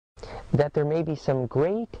that there may be some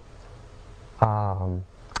great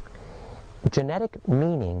genetic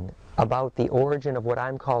meaning about the origin of what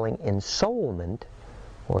I'm calling ensoulment,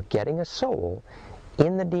 or getting a soul,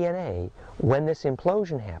 in the DNA when this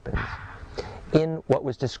implosion happens, in what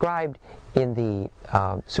was described in the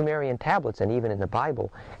Sumerian tablets and even in the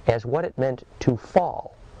Bible as what it meant to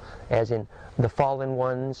fall, as in the fallen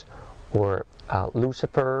ones, or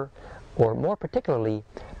Lucifer, or more particularly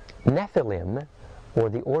Nephilim, or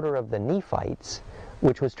the order of the Nephites,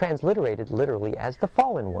 which was transliterated literally as the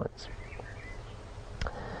fallen ones.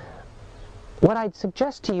 What I'd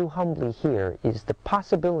suggest to you humbly here is the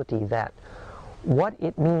possibility that what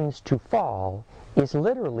it means to fall is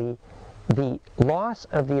literally the loss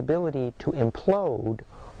of the ability to implode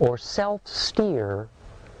or self-steer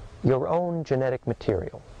your own genetic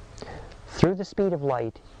material through the speed of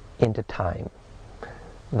light into time.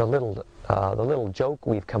 The little joke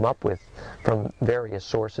we've come up with from various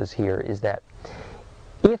sources here is that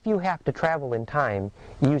if you have to travel in time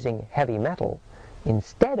using heavy metal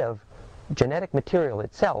instead of genetic material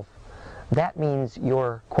itself, that means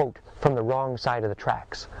you're, quote, from the wrong side of the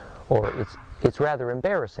tracks, or it's rather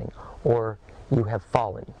embarrassing, or you have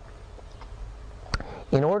fallen.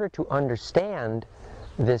 In order to understand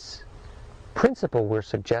this principle, we're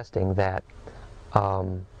suggesting that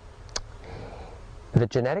the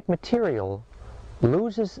genetic material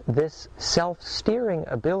loses this self-steering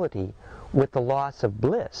ability with the loss of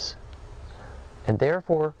bliss, and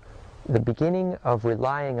therefore the beginning of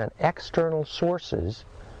relying on external sources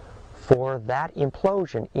for that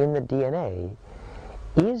implosion in the DNA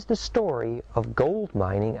is the story of gold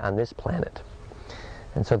mining on this planet.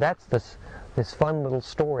 And so that's this fun little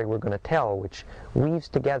story we're going to tell, which weaves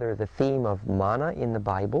together the theme of mana in the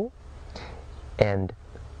Bible and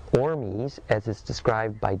ormes, as is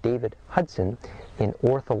described by David Hudson in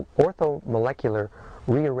orthomolecular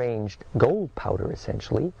rearranged gold powder,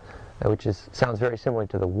 essentially, which sounds very similar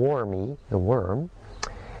to the wormy, the worm,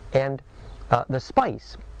 and the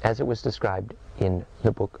spice, as it was described in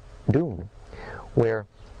the book Dune, where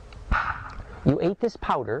you ate this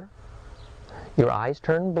powder, your eyes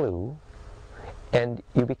turned blue, and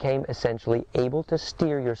you became essentially able to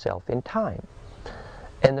steer yourself in time.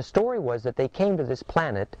 And the story was that they came to this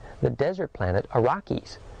planet, the desert planet,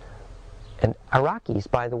 Arrakis. And Arrakis,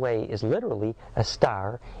 by the way, is literally a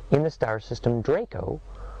star in the star system Draco,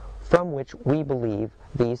 from which we believe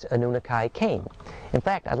these Anunnaki came. In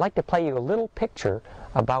fact, I'd like to play you a little picture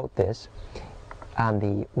about this on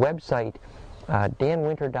the website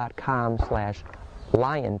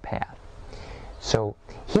danwinter.com/lionpath. So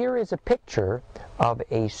here is a picture of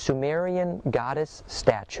a Sumerian goddess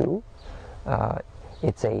statue.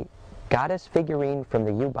 It's a goddess figurine from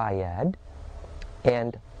the Ubayyad,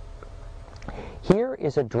 and here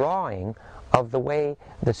is a drawing of the way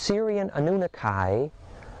the Syrian Anunnaki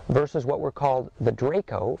versus what were called the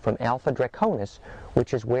Draco from Alpha Draconis,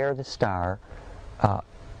 which is where the star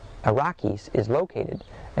Arrakis is located.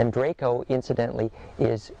 And Draco, incidentally,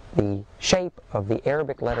 is the shape of the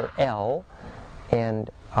Arabic letter L, and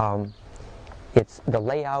it's the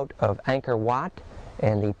layout of Angkor Wat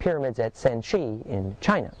and the pyramids at Senshi in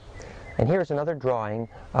China. And here's another drawing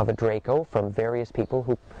of a Draco from various people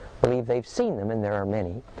who believe they've seen them, and there are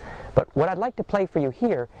many. But what I'd like to play for you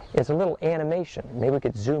here is a little animation. Maybe we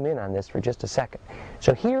could zoom in on this for just a second.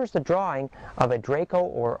 So here's the drawing of a Draco,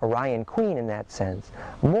 or Orion Queen in that sense,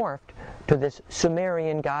 morphed to this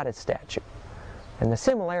Sumerian goddess statue. And the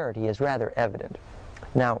similarity is rather evident.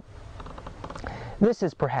 Now, this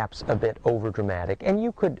is perhaps a bit overdramatic, and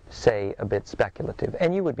you could say a bit speculative,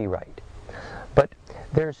 and you would be right. But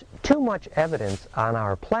there's too much evidence on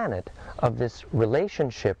our planet of this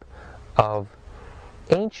relationship of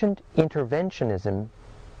ancient interventionism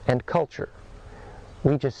and culture.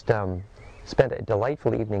 We just spent a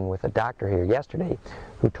delightful evening with a doctor here yesterday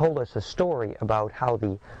who told us a story about how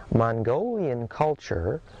the Mongolian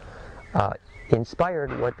culture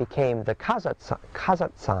inspired what became the Khazars,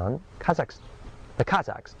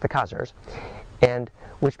 and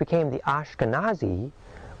which became the Ashkenazi,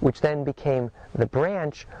 which then became the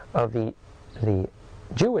branch of the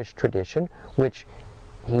Jewish tradition, which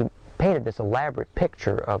he painted this elaborate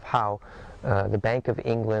picture of how the Bank of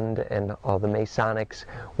England and all the Masonics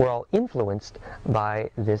were all influenced by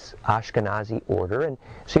this Ashkenazi order. And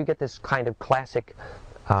so you get this kind of classic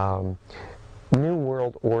New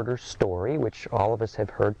World Order story, which all of us have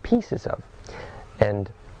heard pieces of. And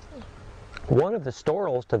one of the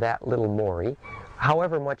storals to that little Maury,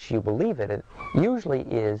 however much you believe it usually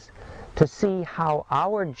is to see how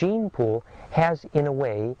our gene pool has, in a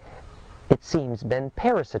way, it seems, been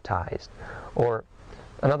parasitized, or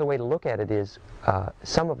another way to look at it is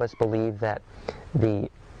some of us believe that the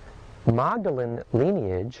Magdalene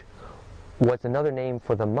lineage was another name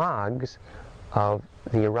for the Mogs of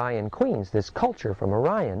the Aryan queens, this culture from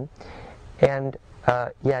Orion, and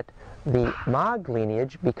yet the Mag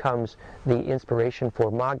lineage becomes the inspiration for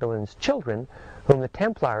Magdalene's children, whom the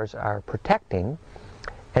Templars are protecting,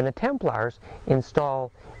 and the Templars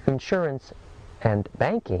install insurance and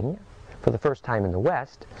banking for the first time in the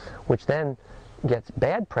West, which then gets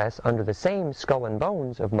bad press under the same skull and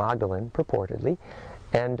bones of Magdalene, purportedly,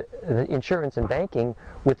 and the insurance and banking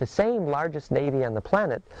with the same largest navy on the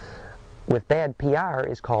planet with bad PR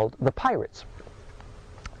is called the Pirates.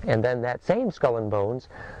 And then that same skull and bones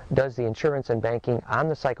does the insurance and banking on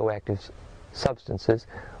the psychoactive substances,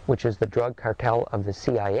 which is the drug cartel of the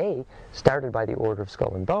CIA, started by the Order of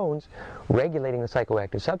Skull and Bones, regulating the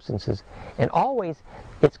psychoactive substances. And always,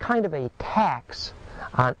 it's kind of a tax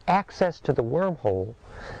on access to the wormhole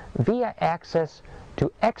via access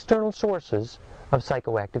to external sources of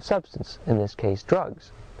psychoactive substance, in this case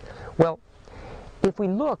drugs. Well, if we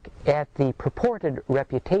look at the purported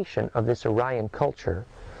reputation of this Orion culture,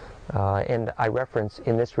 and I reference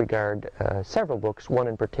in this regard several books, one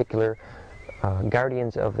in particular,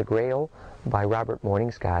 Guardians of the Grail by Robert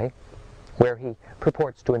Morningsky, where he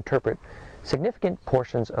purports to interpret significant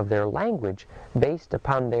portions of their language based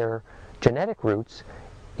upon their genetic roots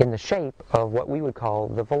in the shape of what we would call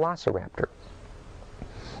the velociraptor.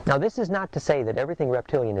 Now, this is not to say that everything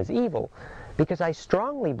reptilian is evil, because I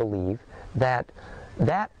strongly believe that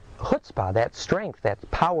that chutzpah, that strength, that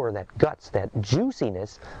power, that guts, that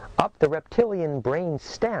juiciness up the reptilian brain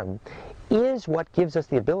stem is what gives us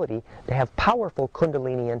the ability to have powerful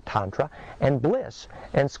kundalini and tantra and bliss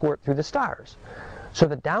and squirt through the stars. So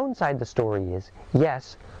the downside of the story is,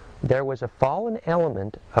 yes, there was a fallen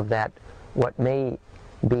element of that, what may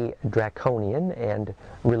be draconian and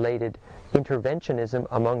related interventionism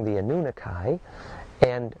among the Anunnaki,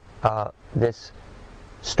 and this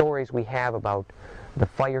stories we have about the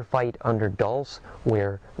firefight under Dulce,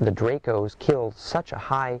 where the Dracos killed such a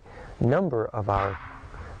high number of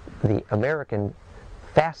the American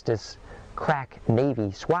fastest crack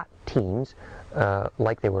Navy SWAT teams,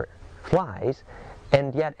 like they were flies,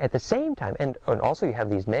 and yet at the same time, and also you have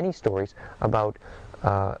these many stories about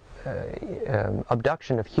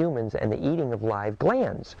abduction of humans and the eating of live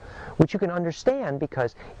glands, which you can understand,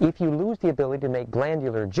 because if you lose the ability to make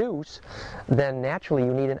glandular juice, then naturally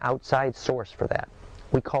you need an outside source for that.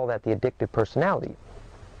 We call that the addictive personality.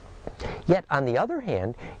 Yet, on the other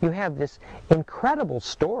hand, you have this incredible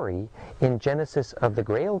story in Genesis of the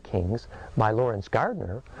Grail Kings by Lawrence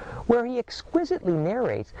Gardner, where he exquisitely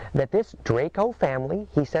narrates that this Draco family,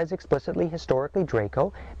 he says explicitly, historically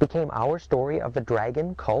Draco, became our story of the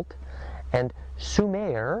dragon cult, and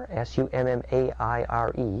Sumer,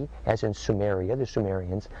 S-U-M-M-A-I-R-E, as in Sumeria, the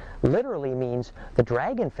Sumerians, literally means the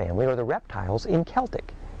dragon family, or the reptiles, in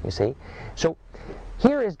Celtic, you see. So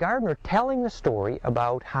here is Gardner telling the story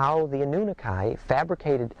about how the Anunnaki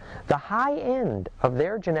fabricated the high end of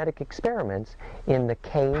their genetic experiments in the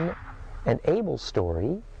Cain and Abel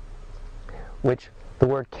story, which the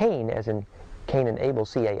word Cain, as in Cain and Abel,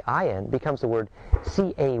 C-A-I-N, becomes the word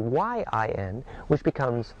C-A-Y-I-N, which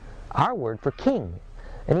becomes our word for king.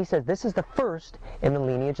 And he says this is the first in the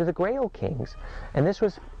lineage of the Grail Kings. And this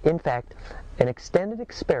was, in fact, an extended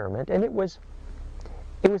experiment, and it was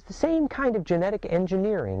the same kind of genetic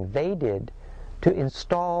engineering they did to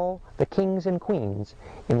install the kings and queens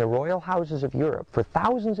in the royal houses of Europe for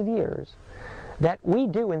thousands of years that we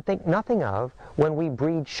do and think nothing of when we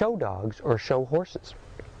breed show dogs or show horses.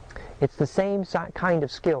 It's the same kind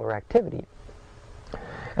of skill or activity.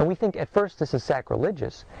 And we think at first this is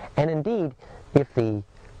sacrilegious, and indeed, if the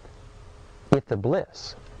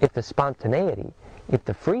bliss, if the spontaneity, if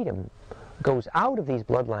the freedom goes out of these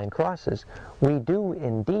bloodline crosses, we do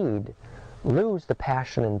indeed lose the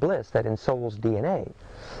passion and bliss that ensouls DNA.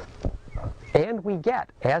 And we get,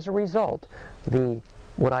 as a result,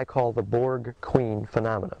 what I call the Borg Queen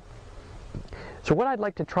phenomena. So what I'd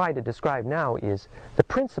like to try to describe now is the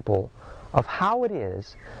principle of how it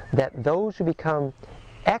is that those who become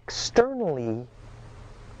externally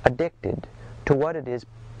addicted to what it is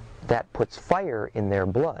that puts fire in their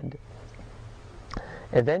blood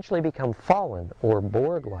eventually become fallen or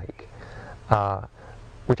Borg-like,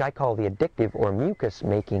 which I call the addictive or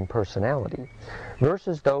mucus-making personality,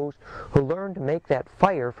 versus those who learn to make that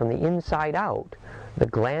fire from the inside out, the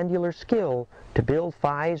glandular skill to build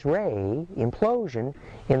Phi's ray implosion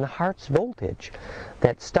in the heart's voltage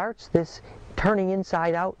that starts this turning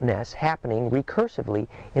inside-outness happening recursively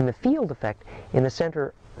in the field effect in the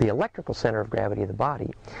center the electrical center of gravity of the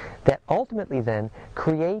body, that ultimately then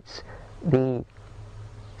creates the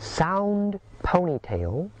sound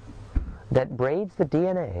ponytail that braids the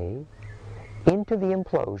DNA into the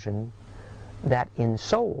implosion that in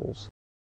souls